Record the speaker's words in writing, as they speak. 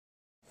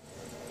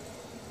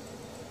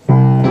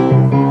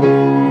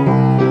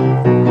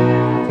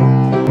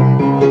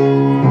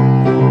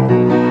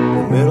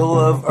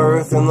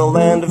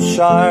land of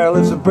Shire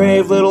lives a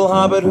brave little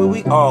hobbit who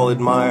we all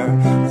admire.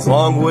 His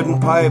long wooden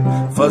pipe,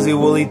 fuzzy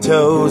woolly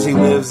toes, he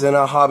lives in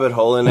a hobbit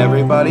hole and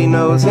everybody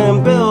knows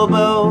him.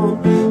 Bilbo,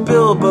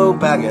 Bilbo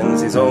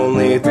Baggins, he's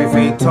only 3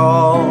 feet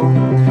tall.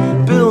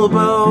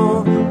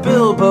 Bilbo,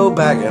 Bilbo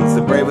Baggins,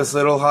 the bravest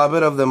little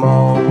hobbit of them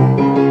all.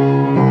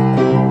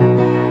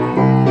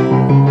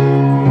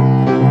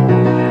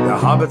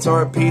 Hobbits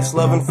are a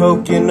peace-loving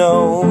folk, you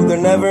know.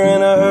 They're never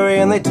in a hurry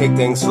and they take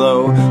things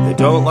slow. They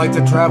don't like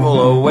to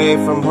travel away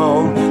from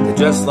home. They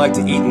just like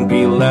to eat and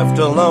be left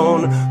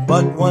alone.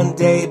 But one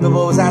day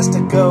Bilbo was asked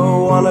to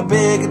go on a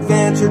big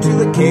adventure to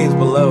the caves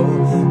below,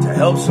 to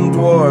help some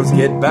dwarves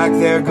get back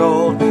their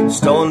gold,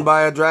 stolen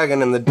by a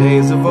dragon in the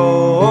days of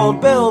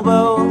old.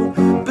 Bilbo,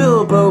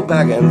 Bilbo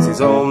Baggins,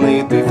 he's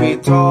only 3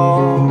 feet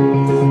tall.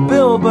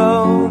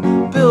 Bilbo,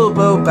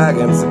 Bilbo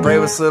Baggins, the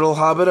bravest little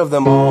hobbit of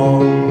them all.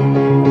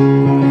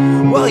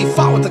 Well, he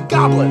fought with the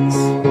goblins,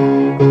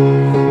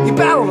 he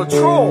battled a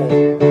troll,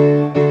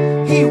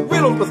 he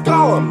riddled with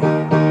Gollum,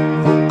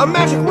 a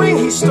magic ring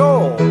he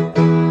stole.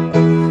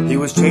 He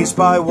was chased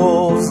by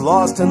wolves,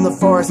 lost in the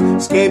forest,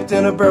 escaped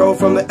in a barrel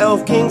from the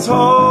Elf King's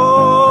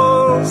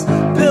halls.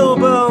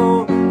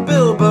 Bilbo,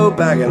 Bilbo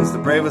Baggins, the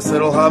bravest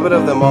little hobbit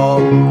of them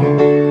all.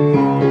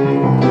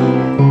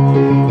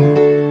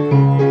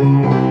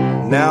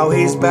 Now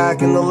he's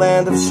back in the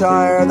land of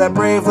Shire, that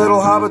brave little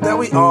hobbit that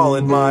we all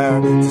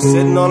admire, just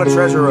sitting on a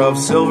treasure of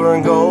silver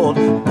and gold,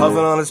 puffing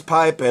on his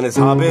pipe in his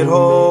hobbit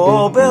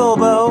hole.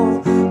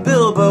 Bilbo,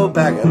 Bilbo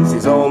Baggins,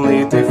 he's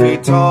only 3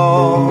 feet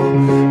tall.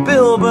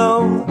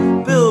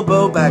 Bilbo,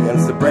 Bilbo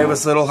Baggins, the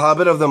bravest little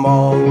hobbit of them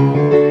all.